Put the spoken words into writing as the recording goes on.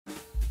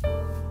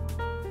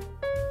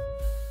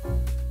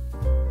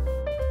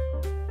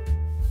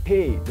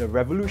Hey, the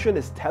revolution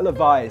is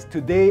televised.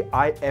 Today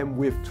I am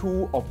with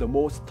two of the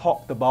most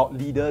talked about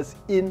leaders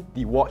in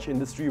the watch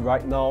industry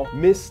right now.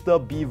 Mr.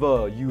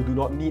 Biver, you do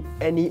not need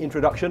any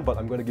introduction, but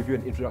I'm going to give you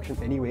an introduction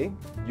anyway.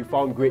 You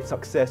found great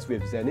success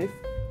with Zenith,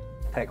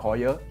 Tag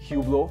Heuer,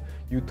 Hublot.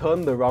 You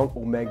turned around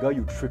Omega,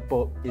 you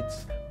tripled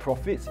its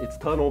profits, its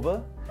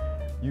turnover.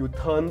 You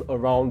turned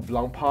around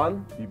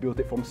Blancpain, you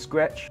built it from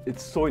scratch.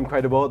 It's so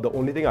incredible. The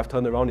only thing I've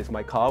turned around is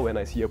my car when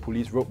I see a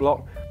police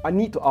roadblock. I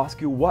need to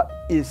ask you, what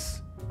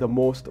is the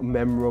most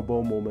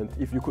memorable moment,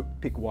 if you could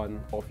pick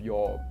one, of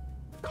your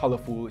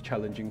colourful,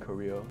 challenging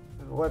career?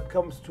 What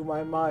comes to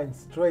my mind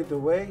straight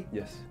away,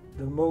 Yes.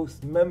 the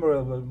most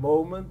memorable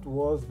moment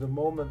was the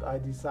moment I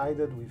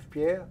decided with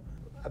Pierre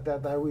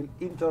that I will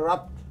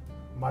interrupt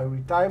my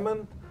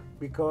retirement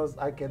because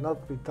I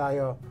cannot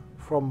retire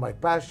from my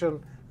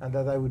passion, and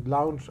that I would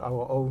launch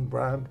our own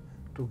brand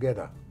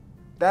together.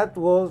 That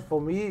was, for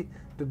me,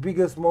 the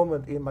biggest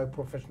moment in my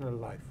professional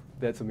life.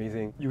 That's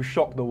amazing. You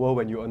shocked the world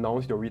when you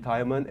announced your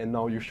retirement, and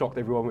now you shocked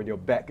everyone when you're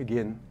back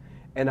again.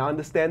 And I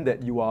understand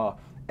that you are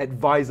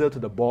advisor to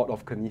the board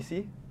of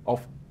Kanisi,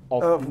 of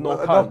Norcan,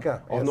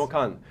 Norcan, of yes.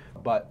 Norcan.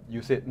 But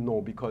you said no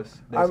because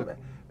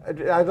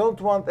I don't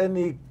want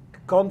any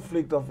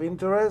conflict of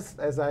interest,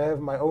 as I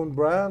have my own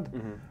brand.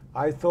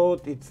 I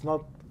thought it's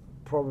not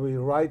probably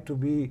right to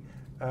be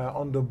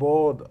on the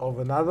board of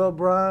another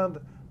brand,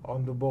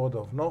 on the board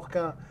of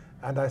Norcan.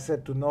 And I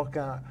said to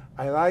Norcan,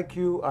 I like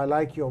you, I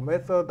like your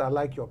method, I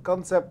like your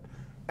concept,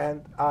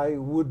 and I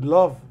would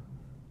love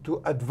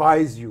to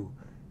advise you.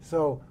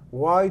 So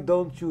why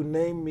don't you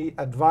name me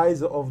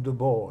advisor of the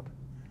board?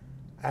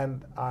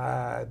 And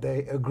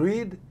they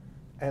agreed,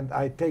 and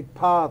I take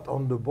part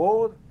on the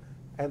board,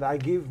 and I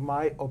give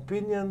my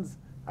opinions,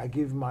 I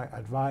give my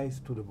advice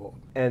to the board.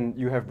 And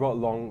you have brought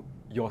along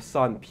your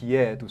son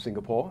Pierre to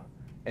Singapore,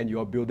 and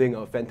you are building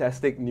a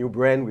fantastic new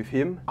brand with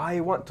him. I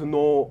want to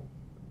know,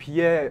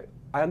 Pierre,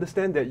 I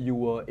understand that you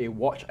were a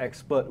watch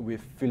expert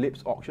with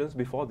Philips Auctions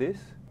before this.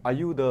 Are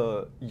you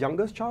the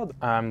youngest child?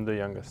 I'm the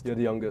youngest. You're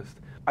the youngest.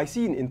 I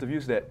see in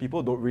interviews that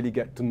people don't really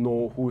get to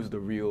know who's the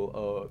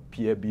real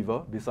Pierre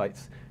Biver,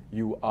 besides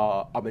you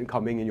are up and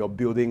coming and you're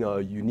building a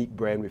unique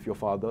brand with your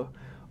father.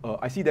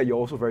 I see that you're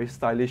also very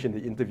stylish in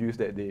the interviews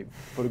that they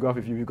photograph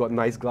with you. You've got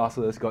nice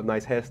glasses, got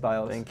nice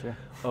hairstyles. Thank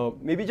you.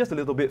 Maybe just a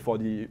little bit for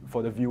the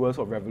viewers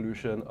of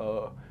Revolution.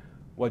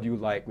 What do you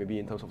like, maybe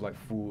in terms of like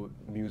food,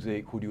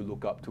 music? Who do you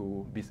look up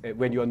to?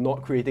 When you're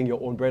not creating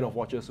your own brand of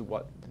watches,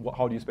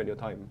 how do you spend your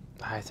time?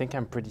 I think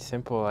I'm pretty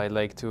simple. I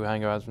like to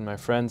hang out with my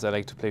friends. I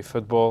like to play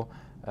football.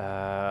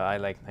 I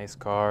like nice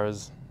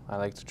cars. I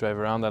like to drive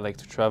around. I like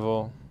to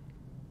travel.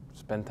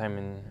 Spend time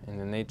in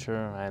the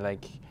nature. I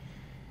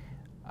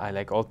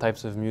like all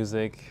types of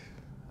music.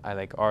 I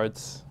like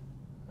arts.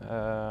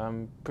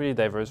 I'm pretty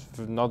diverse,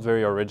 not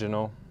very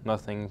original,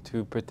 nothing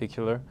too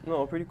particular.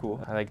 No, pretty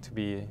cool. I like to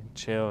be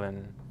chill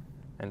and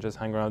just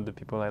hang around the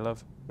people I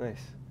love.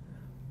 Nice.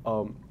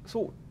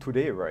 So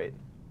today, right,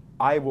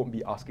 I won't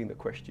be asking the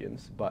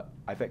questions, but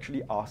I've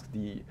actually asked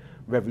the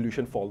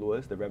Revolution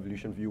followers, the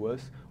Revolution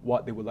viewers,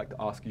 what they would like to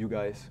ask you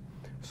guys.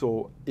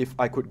 So if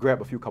I could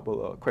grab a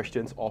couple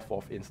questions off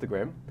of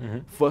Instagram.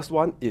 First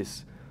one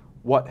is,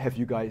 what have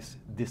you guys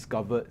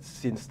discovered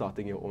since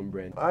starting your own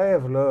brand? I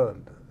have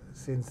learned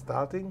since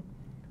starting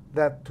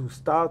that to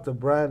start a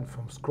brand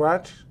from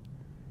scratch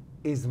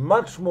is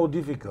much more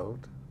difficult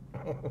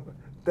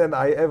than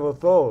I ever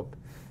thought.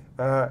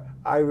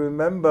 I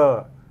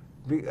remember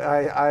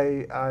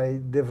I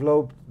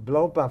developed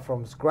Blancpain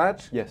from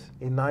scratch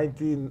in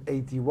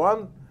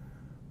 1981,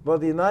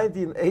 but in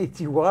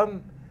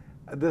 1981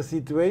 the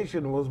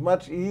situation was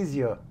much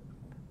easier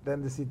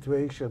than the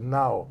situation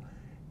now,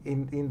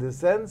 in the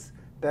sense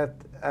that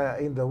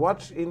in the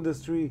watch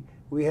industry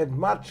we had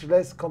much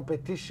less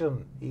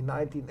competition in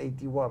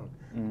 1981.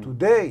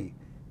 Today,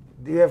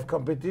 you have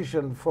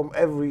competition from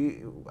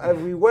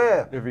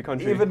everywhere, every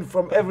country, even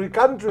from every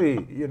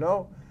country, you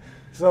know.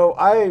 So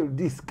I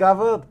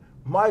discovered,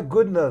 my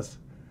goodness,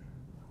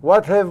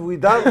 what have we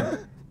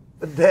done?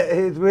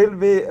 It will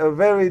be a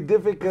very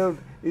difficult.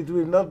 It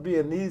will not be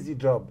an easy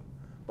job,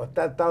 but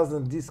that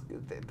doesn't.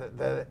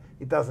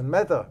 It doesn't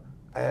matter.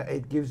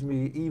 It gives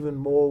me even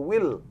more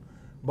will.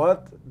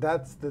 But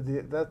that's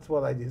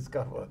what I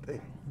discovered,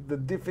 the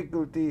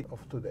difficulty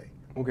of today.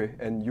 Okay,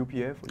 and you,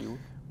 Pierre, for you?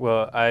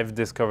 Well, I've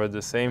discovered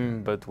the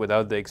same, but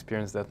without the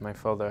experience that my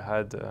father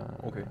had.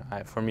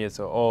 For me, it's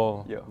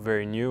all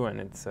very new, and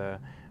it's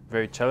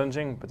very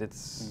challenging, but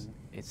it's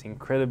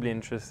incredibly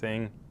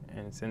interesting,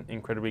 and it's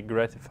incredibly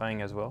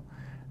gratifying as well.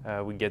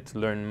 We get to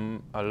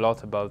learn a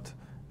lot about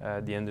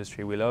the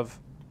industry we love.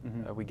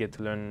 We get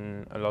to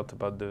learn a lot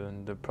about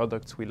the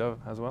products we love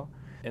as well.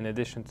 In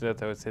addition to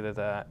that, I would say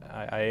that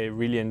I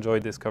really enjoy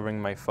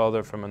discovering my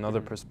father from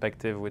another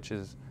perspective, which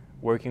is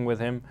working with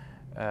him,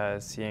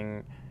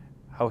 seeing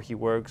how he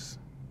works,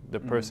 the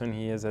person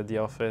he is at the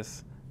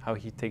office, how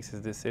he takes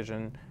his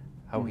decision,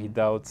 how he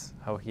doubts,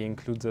 how he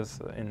includes us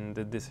in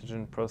the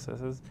decision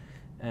processes.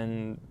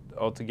 And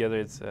altogether,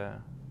 it's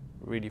a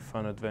really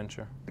fun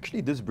adventure. Actually,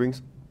 this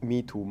brings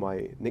me to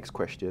my next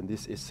question.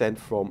 This is sent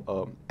from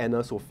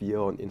Anna Sophia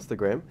on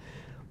Instagram.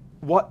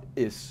 What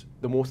is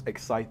the most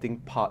exciting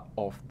part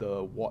of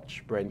the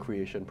watch brand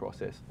creation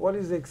process? What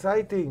is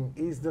exciting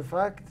is the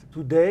fact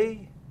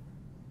today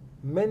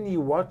many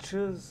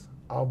watches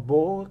are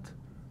bought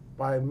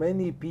by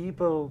many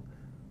people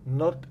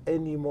not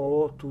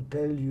anymore to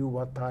tell you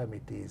what time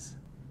it is.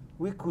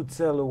 We could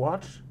sell a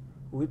watch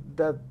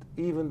that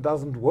even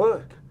doesn't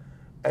work.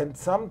 And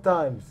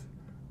sometimes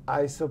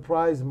I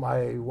surprise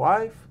my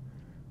wife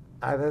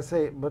and I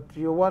say, but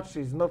your watch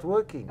is not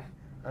working.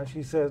 And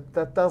she says,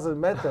 that doesn't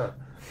matter.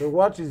 The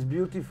watch is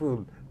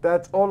beautiful.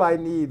 That's all I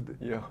need.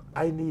 Yeah.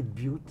 I need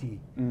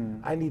beauty.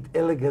 I need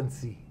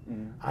elegancy.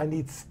 I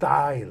need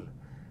style.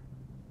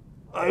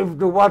 If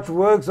the watch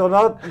works or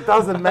not, it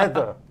doesn't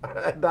matter.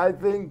 And I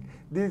think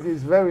this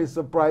is very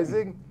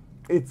surprising.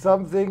 It's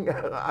something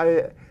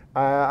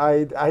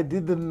I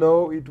didn't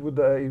know it would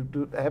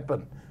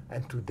happen.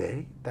 And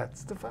today,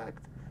 that's the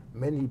fact.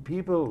 Many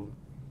people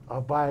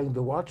are buying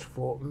the watch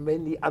for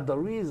many other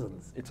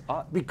reasons. It's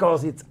art.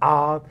 Because it's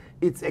art,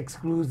 it's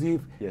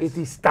exclusive, Yes. it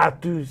is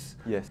status.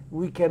 Yes.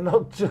 We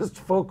cannot just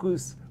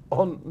focus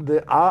on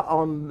the art,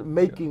 on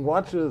making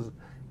watches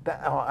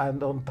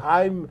and on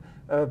time,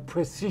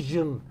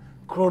 precision,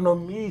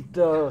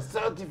 chronometer,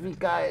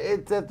 certificate,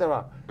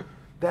 etc.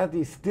 That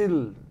is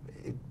still,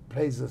 it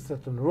plays a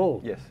certain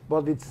role. Yes.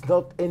 But it's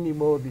not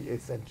anymore the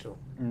essential.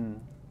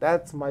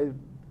 That's my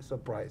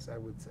surprise, I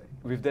would say.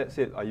 With that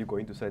said, are you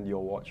going to send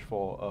your watch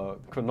for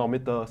a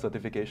chronometer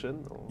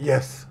certification? Or?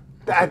 Yes,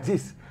 that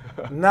is.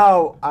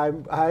 Now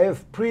I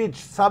have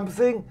preached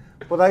something,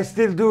 but I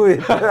still do it.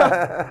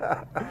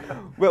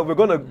 Well, we're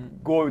going to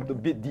go a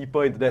bit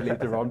deeper into that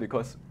later on,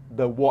 because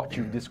the watch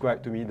you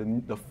described to me,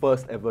 the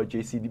first ever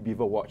JC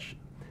Biver watch,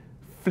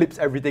 flips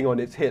everything on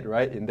its head,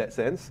 right, in that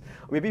sense.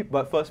 Maybe,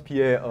 but first,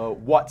 Pierre,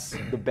 what's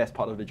the best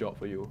part of the job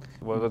for you?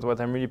 Well,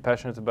 what I'm really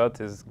passionate about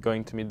is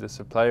going to meet the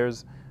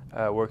suppliers,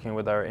 working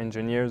with our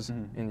engineers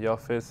in the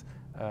office,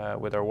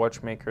 with our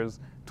watchmakers,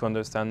 to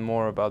understand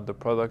more about the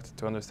product,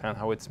 to understand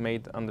how it's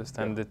made,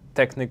 understand the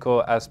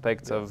technical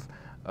aspects of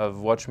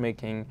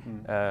watchmaking,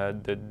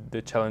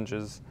 the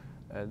challenges,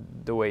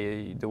 the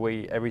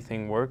way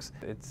everything works.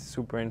 It's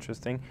super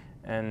interesting,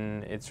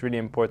 and it's really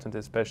important,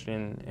 especially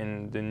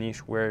in the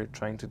niche we're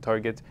trying to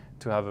target,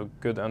 to have a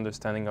good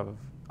understanding of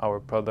our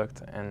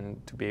product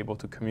and to be able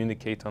to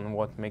communicate on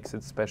what makes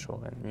it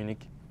special and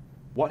unique.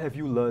 What have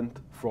you learned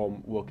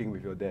from working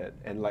with your dad?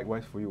 And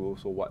likewise for you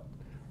also,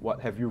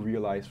 what have you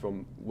realized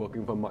from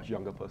working with a much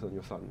younger person,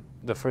 your son?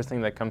 The first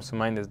thing that comes to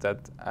mind is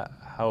that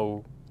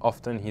how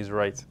often he's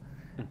right.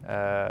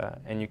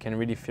 And you can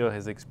really feel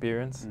his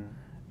experience.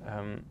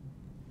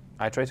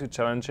 I try to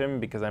challenge him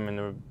because I'm in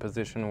a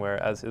position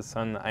where, as his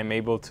son, I'm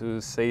able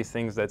to say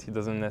things that he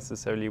doesn't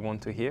necessarily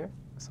want to hear.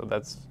 So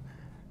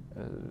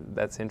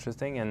that's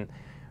interesting. And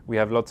we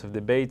have lots of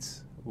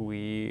debates.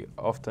 We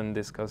often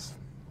discuss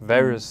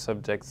various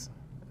subjects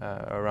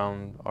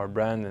around our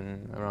brand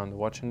and around the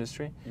watch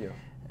industry. Yeah.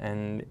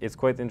 And it's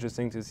quite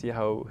interesting to see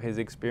how his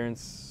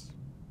experience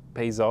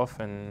pays off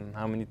and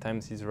how many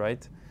times he's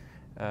right.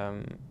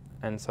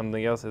 And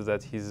something else is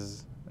that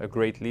he's a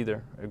great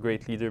leader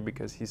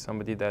because he's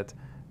somebody that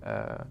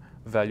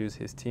values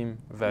his team,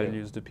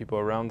 values the people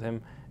around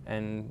him,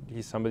 and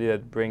he's somebody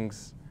that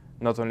brings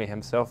not only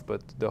himself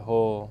but the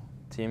whole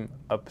team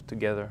up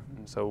together.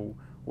 So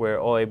we're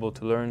all able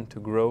to learn, to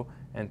grow,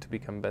 and to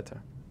become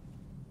better.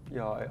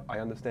 Yeah, I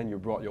understand you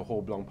brought your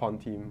whole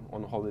Blancpain team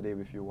on holiday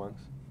with you once.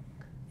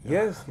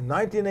 Yes, in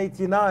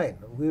 1989,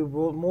 we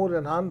were more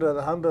than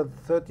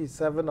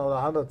 137 or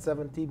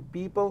 117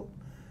 people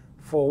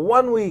for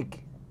 1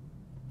 week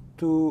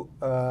to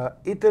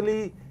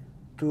Italy,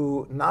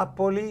 to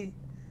Napoli,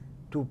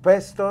 to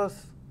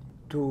Pestos,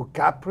 to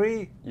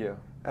Capri,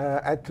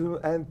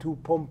 and to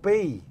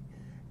Pompeii.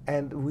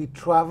 And we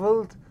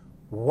traveled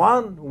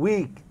 1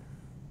 week,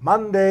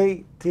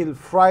 Monday till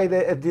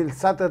Friday, till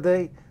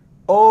Saturday,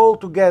 all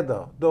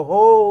together, the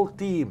whole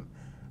team.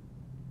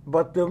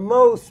 But the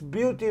most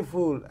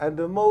beautiful and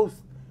the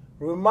most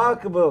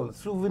remarkable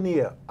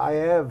souvenir I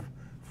have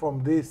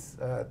from this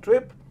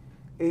trip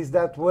is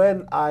that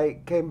when I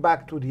came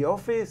back to the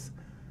office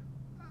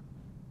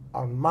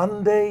on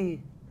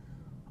Monday,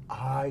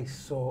 I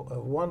saw a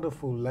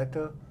wonderful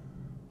letter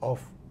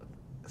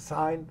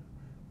signed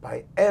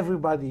by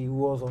everybody who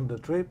was on the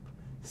trip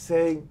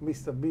saying,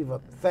 Mr.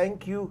 Biver,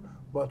 thank you,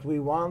 but we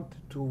want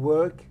to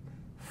work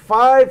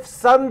 5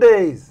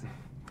 Sundays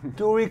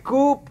to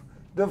recoup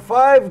the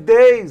 5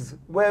 days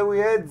where we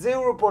had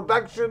 0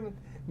 production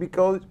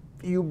because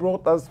you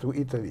brought us to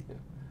Italy. Yeah.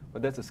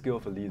 But that's a skill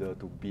of a leader,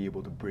 to be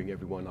able to bring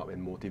everyone up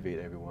and motivate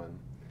everyone.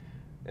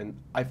 And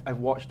I've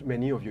watched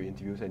many of your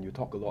interviews, and you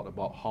talk a lot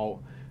about how,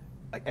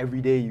 like,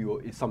 every day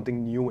it's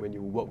something new. When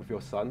you work with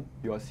your son,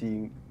 you are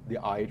seeing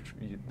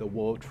the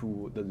world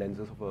through the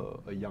lenses of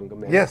a younger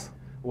man. Yes.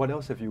 What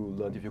else have you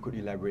learned, if you could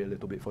elaborate a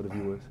little bit for the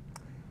viewers?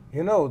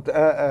 You know,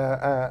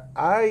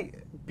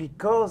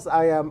 because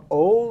I am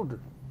old,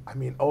 I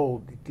mean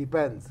old, it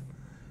depends.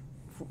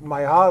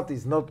 my heart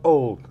is not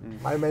old.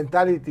 My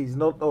mentality is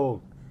not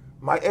old.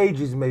 My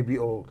age is maybe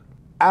old.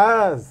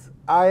 As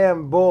I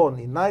am born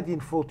in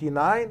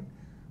 1949,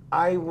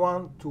 I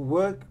want to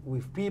work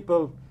with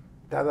people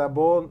that are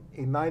born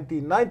in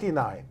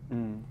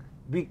 1999.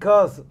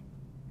 Because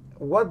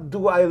what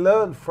do I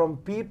learn from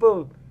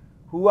people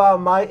who are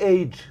my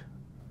age?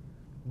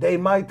 They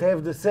might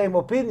have the same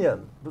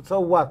opinion, but so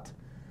what?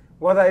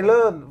 What I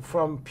learned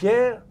from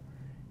Pierre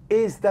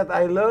is that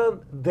I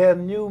learned their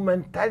new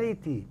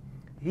mentality.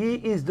 He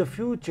is the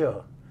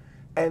future.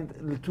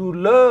 And to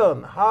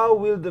learn how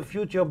will the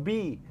future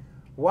be,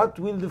 what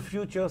will the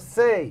future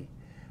say,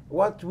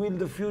 what will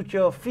the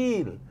future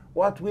feel,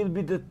 what will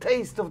be the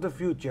taste of the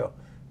future.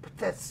 But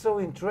that's so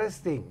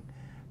interesting.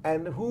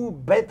 And who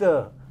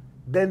better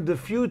than the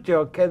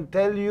future can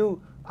tell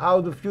you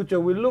how the future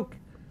will look?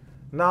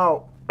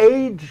 Now,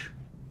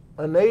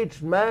 an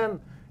aged man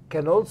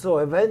can also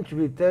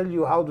eventually tell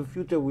you how the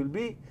future will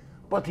be,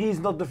 but he's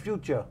not the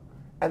future.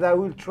 And I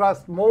will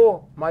trust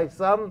more my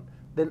son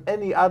than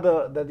any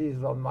other that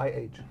is on my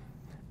age.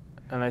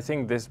 And I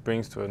think this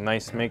brings to a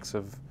nice mix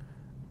of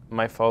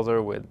my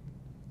father with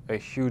a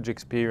huge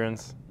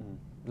experience,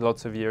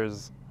 lots of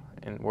years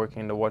in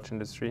working in the watch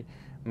industry,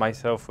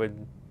 myself with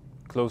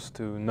close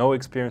to no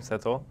experience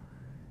at all.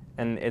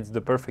 And it's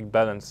the perfect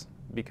balance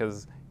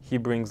because he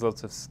brings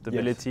lots of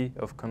stability,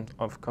 of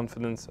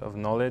confidence, of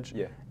knowledge,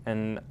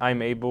 and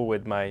I'm able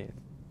with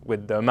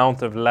the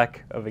amount of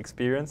lack of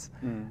experience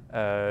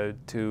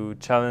to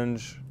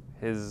challenge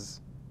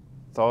his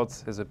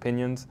thoughts, his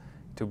opinions,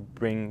 to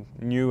bring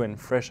new and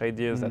fresh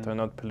ideas that are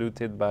not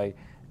polluted by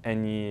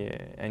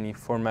any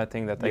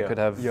formatting that I could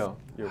have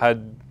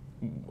had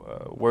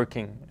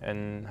working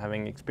and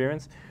having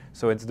experience.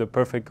 So it's the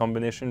perfect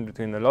combination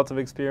between a lot of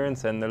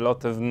experience and a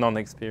lot of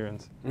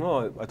non-experience.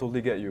 No, I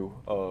totally get you.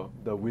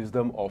 The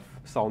wisdom of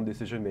sound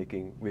decision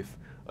making with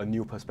a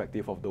new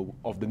perspective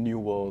of the new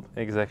world.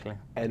 Exactly.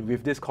 And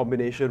with this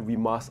combination, we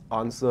must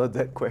answer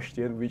that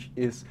question, which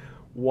is,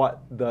 what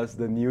does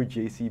the new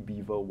JC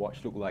Biver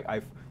watch look like?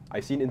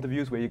 I've seen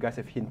interviews where you guys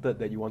have hinted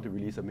that you want to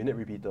release a minute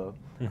repeater.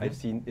 I've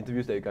seen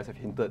interviews that you guys have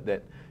hinted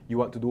that you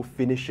want to do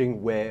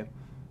finishing where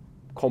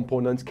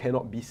components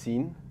cannot be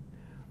seen.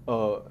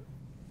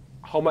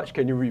 How much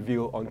can you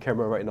reveal on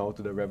camera right now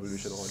to the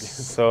Revolution audience?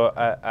 So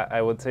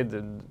I would say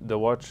the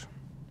watch,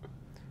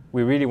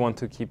 we really want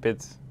to keep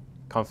it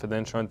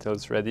confidential until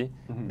it's ready,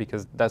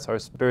 because that's our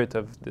spirit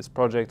of this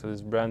project, of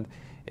this brand,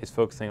 is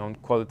focusing on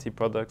quality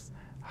products,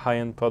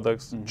 high-end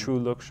products, true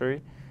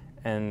luxury.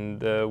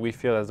 And we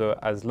feel as though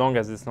as long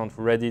as it's not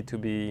ready to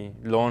be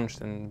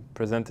launched and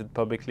presented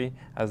publicly,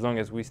 as long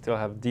as we still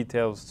have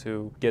details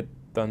to get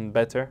done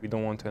better, we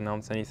don't want to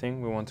announce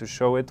anything. We want to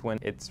show it when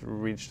it's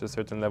reached a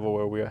certain level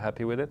where we are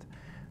happy with it.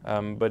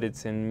 But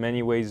it's in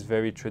many ways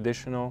very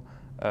traditional.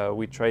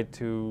 We try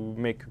to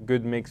make a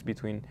good mix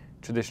between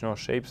traditional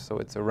shapes, so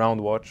it's a round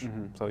watch.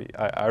 So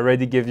I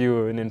already give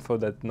you an info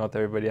that not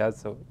everybody has,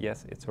 so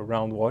yes, it's a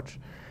round watch.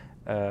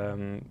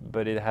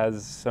 But it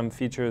has some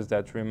features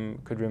that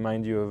could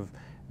remind you of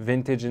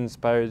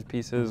vintage-inspired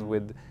pieces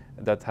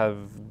that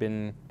have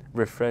been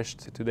refreshed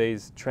to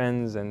today's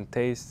trends and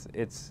tastes.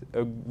 It's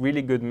a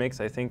really good mix.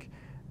 I think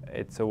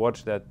it's a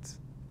watch that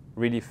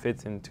really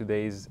fits in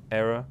today's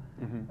era.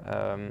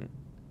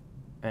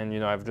 And you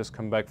know, I've just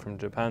come back from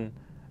Japan.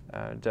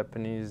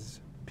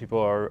 Japanese people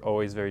are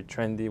always very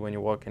trendy. When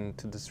you walk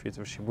into the streets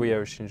of Shibuya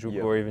or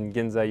Shinjuku or even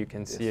Ginza, you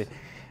can see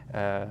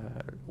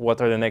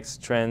what are the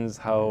next trends,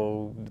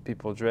 how the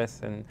people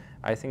dress. And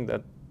I think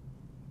that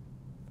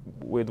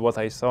with what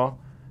I saw,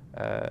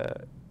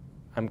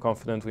 I'm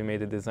confident we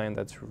made a design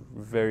that's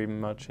very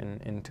much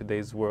in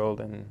today's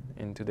world and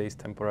in today's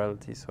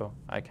temporality. So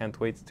I can't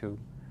wait for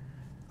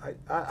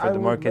the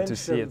market to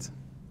see it.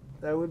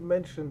 I would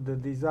mention the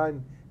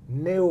design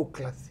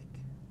neoclassic.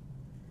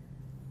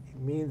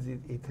 It means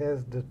it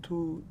has the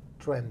two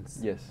trends.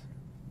 Yes.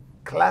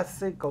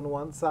 Classic on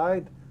one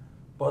side,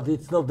 but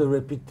it's not the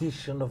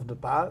repetition of the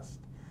past,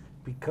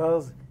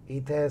 because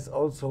it has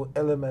also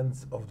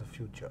elements of the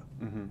future.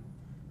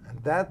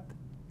 And that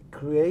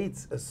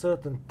creates a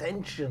certain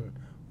tension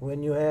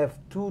when you have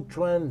two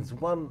trends.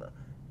 One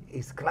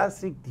is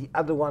classic, the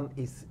other one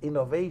is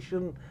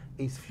innovation,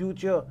 is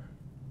future,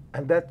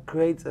 and that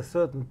creates a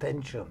certain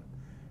tension.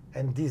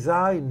 And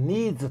design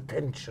needs a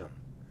tension.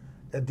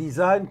 A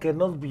design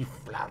cannot be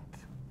flat.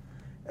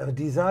 A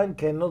design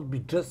cannot be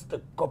just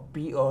a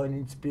copy or an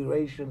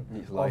inspiration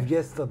of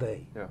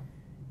yesterday.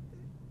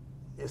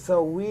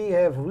 So we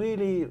have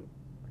really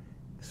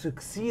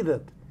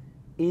succeeded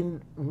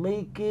in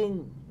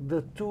making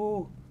the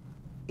two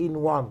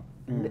in one,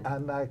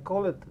 and I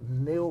call it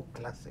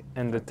neoclassic.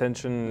 And the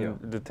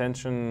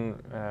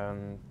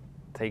tension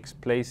takes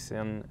place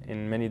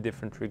in many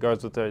different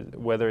regards,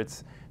 whether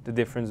it's the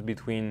difference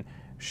between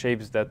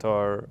shapes that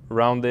are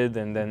rounded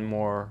and then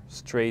more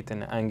straight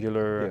and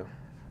angular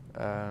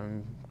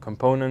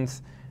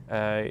components.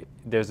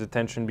 There's a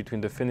tension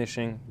between the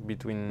finishing,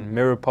 between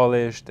mirror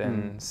polished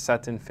and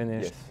satin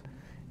finished.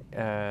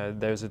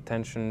 There's a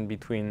tension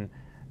between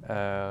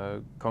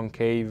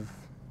concave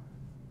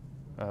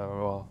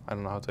well, I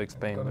don't know how to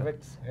explain,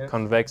 Convex, but yes.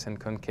 convex and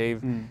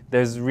concave.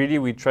 There's really,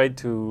 we tried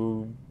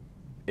to,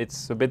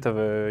 it's a bit of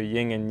a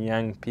yin and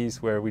yang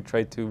piece where we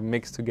try to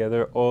mix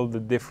together all the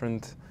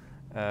different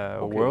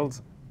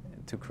worlds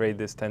to create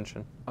this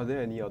tension. Are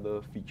there any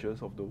other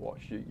features of the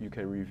watch you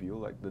can reveal,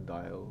 like the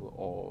dial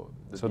or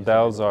the So design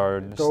dials of are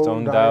it?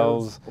 stone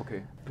dials.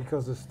 Okay.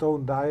 Because the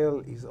stone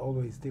dial is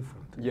always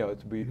different. Yeah,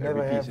 it's You every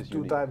never piece have is two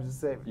unique. times the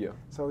same. Yeah.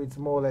 So it's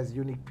more or less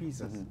unique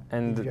pieces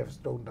And if you have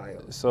stone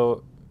dials.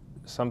 so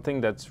something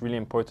that's really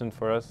important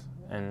for us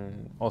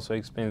and also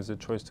explains the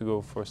choice to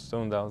go for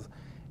stone dials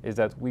is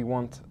that we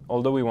want,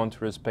 although we want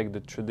to respect the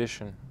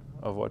tradition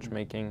of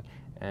watchmaking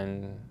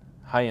and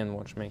high-end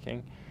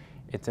watchmaking,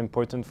 it's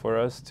important for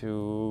us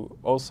to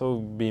also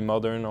be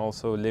modern,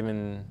 also live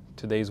in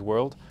today's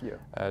world,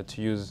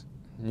 to use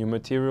new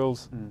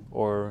materials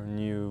or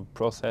new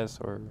process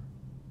or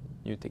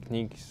new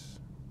techniques.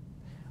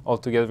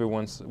 Altogether,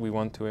 we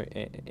want to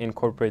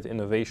incorporate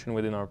innovation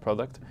within our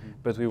product,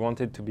 but we want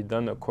it to be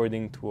done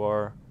according to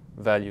our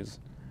values.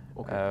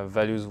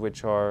 Values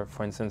which are,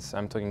 for instance,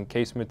 I'm talking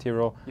case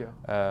material.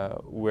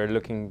 We're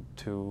looking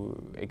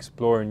to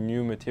explore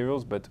new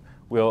materials, but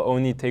we'll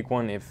only take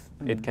one if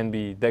it can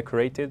be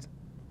decorated,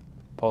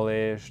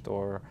 polished,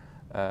 or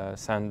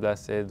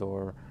sandblasted,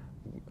 or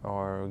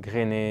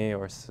grainé,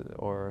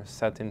 or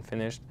satin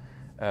finished.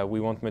 We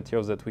want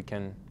materials that we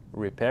can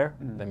repair.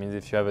 That means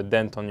if you have a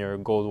dent on your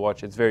gold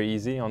watch, it's very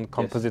easy. On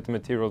composite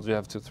materials, you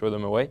have to throw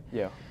them away.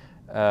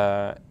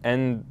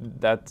 And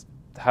that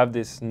have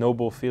this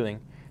noble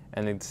feeling.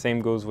 And the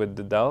same goes with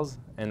the dials.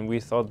 And we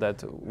thought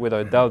that with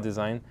our dial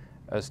design,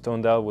 a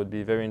stone dial would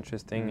be very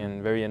interesting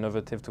and very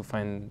innovative to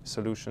find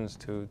solutions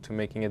to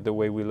making it the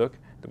way we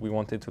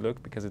want it to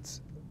look, because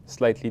it's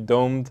slightly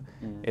domed.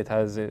 It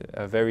has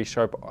a very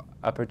sharp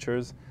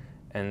apertures.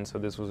 And so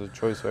this was a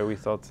choice where we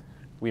thought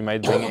we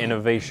might bring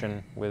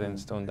innovation within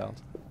stone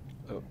dials.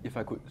 If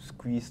I could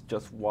squeeze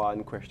just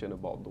one question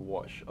about the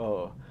watch.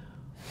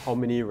 How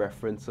many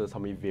references, how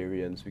many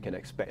variants we can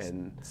expect,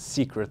 and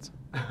secret?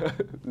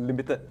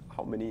 Limited,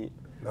 how many?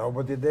 No,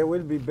 but there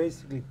will be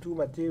basically two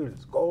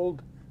materials,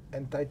 gold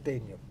and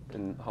titanium.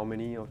 And how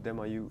many of them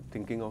are you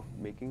thinking of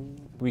making?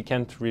 We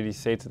can't really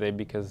say today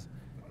because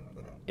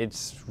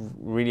it's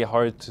really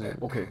hard to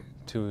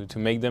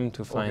make them,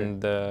 to find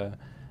the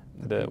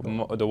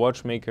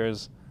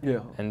watchmakers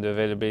and the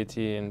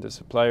availability and the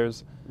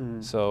suppliers.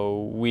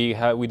 So we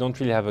don't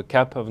really have a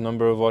cap of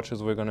number of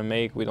watches we're going to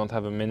make. We don't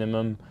have a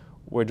minimum.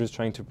 We're just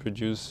trying to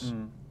produce,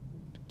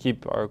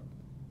 keep our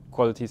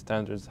quality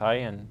standards high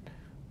and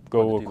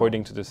go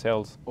according to the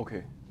sales.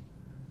 Okay.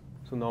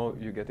 So now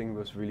you're getting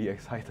us really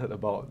excited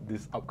about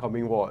this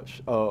upcoming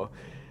watch.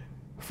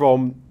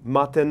 From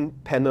Martin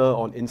Penner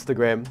on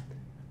Instagram,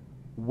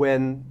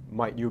 when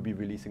might you be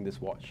releasing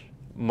this watch?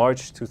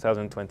 March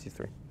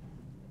 2023,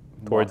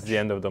 towards the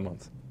end of the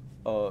month.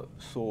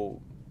 So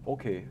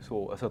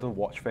a certain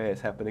watch fair is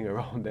happening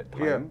around that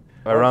time.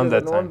 Around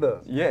that time.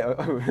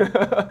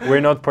 We're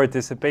not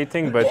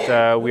participating,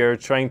 but we are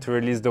trying to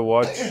release the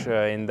watch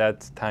in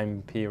that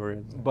time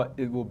period. But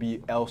it will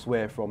be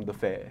elsewhere from the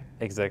fair.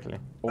 Exactly.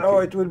 No,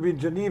 it will be in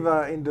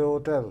Geneva in the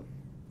hotel,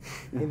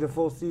 in the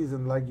Four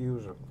Seasons like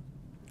usual.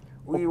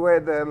 We were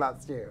there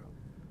last year.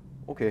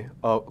 Okay.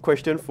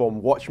 Question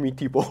from Watch Me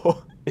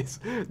Tipo is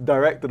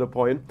direct to the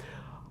point.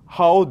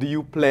 How do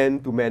you plan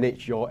to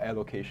manage your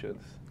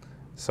allocations?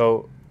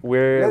 So we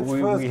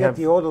first get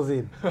the orders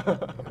in.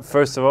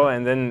 First of all,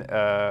 and then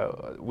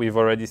we've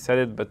already said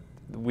it, but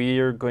we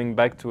are going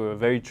back to a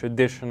very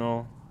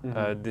traditional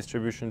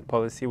distribution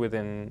policy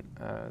within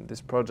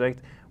this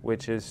project,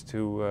 which is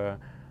to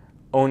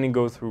only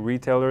go through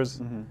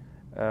retailers.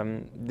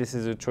 This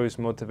is a choice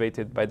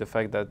motivated by the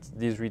fact that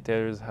these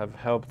retailers have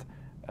helped,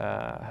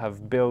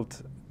 have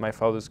built my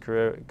father's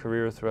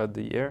career throughout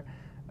the year.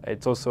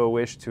 It's also a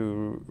wish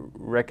to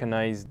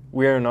recognize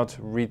we are not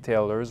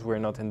retailers, we're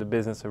not in the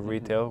business of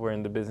retail, we're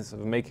in the business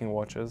of making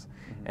watches.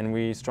 And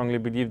we strongly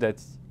believe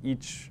that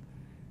each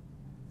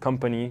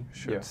company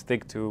should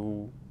stick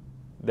to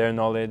their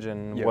knowledge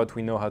and what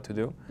we know how to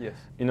do.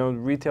 You know,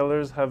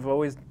 retailers have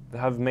always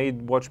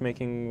made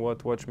watchmaking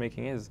what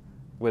watchmaking is.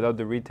 Without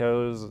the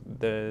retailers,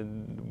 the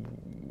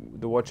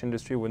watch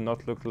industry would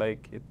not look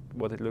like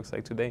what it looks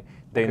like today.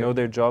 They know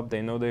their job,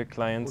 they know their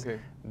clients,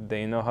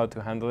 they know how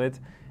to handle it.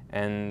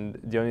 And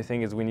the only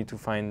thing is we need to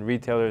find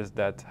retailers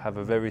that have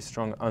a very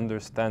strong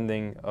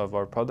understanding of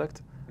our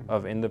product,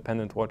 of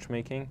independent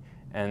watchmaking,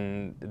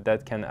 and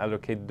that can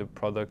allocate the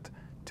product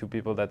to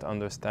people that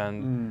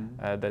understand,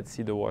 that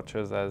see the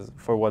watches as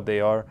for what they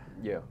are.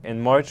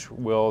 In March,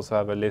 we'll also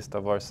have a list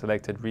of our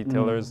selected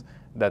retailers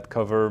that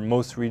cover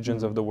most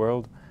regions of the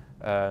world,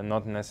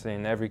 not necessarily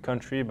in every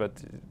country,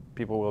 but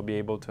people will be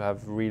able to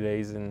have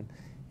relays in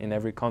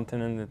every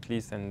continent at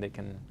least, and they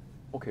can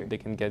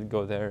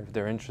go there if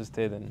they're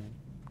interested and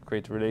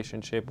create a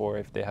relationship, or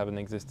if they have an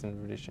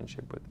existing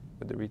relationship with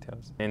the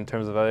retailers. In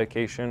terms of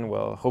allocation,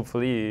 well,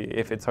 hopefully,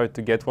 if it's hard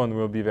to get one,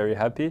 we'll be very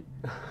happy.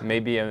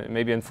 Maybe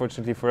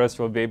unfortunately for us,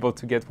 we'll be able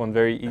to get one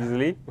very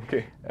easily.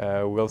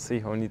 We'll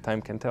see. Only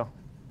time can tell.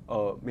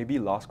 Maybe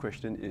last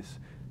question is,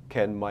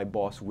 can my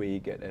boss Wei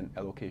get an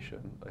allocation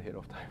ahead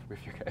of time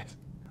with you guys?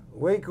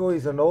 Waco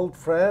is an old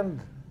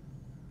friend.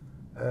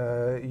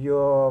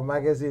 Your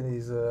magazine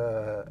is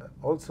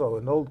also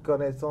an old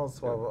connaissance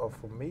for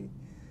me.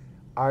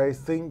 I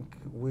think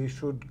we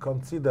should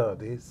consider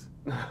this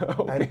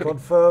and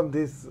confirm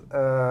this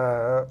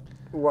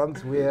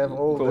once we have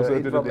all the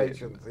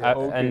information. Yeah.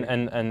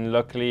 And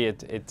luckily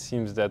it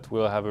seems that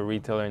we'll have a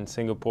retailer in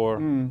Singapore,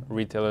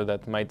 retailer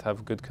that might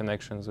have good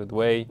connections with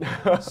Wei.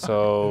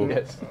 So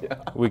yes, yeah.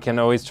 we can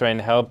always try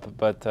and help,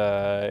 but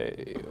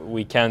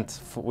we can't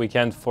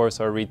force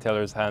our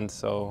retailer's hand.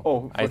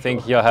 So I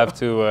think you'll have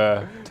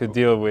to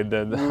deal with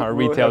our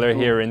retailer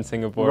here in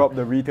Singapore. Rub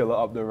the retailer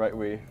up the right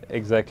way.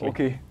 Exactly.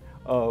 Okay.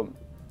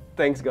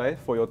 Thanks guys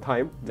for your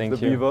time. Thank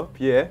Mr. you. Biver,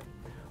 Pierre,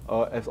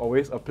 as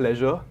always a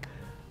pleasure.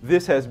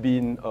 This has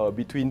been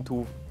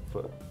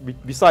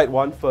Beside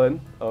One Fern,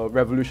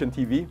 Revolution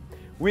TV,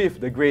 with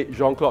the great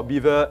Jean-Claude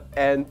Biver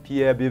and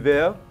Pierre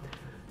Biver,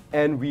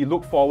 and we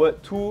look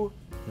forward to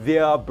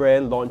their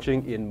brand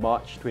launching in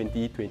March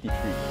 2023.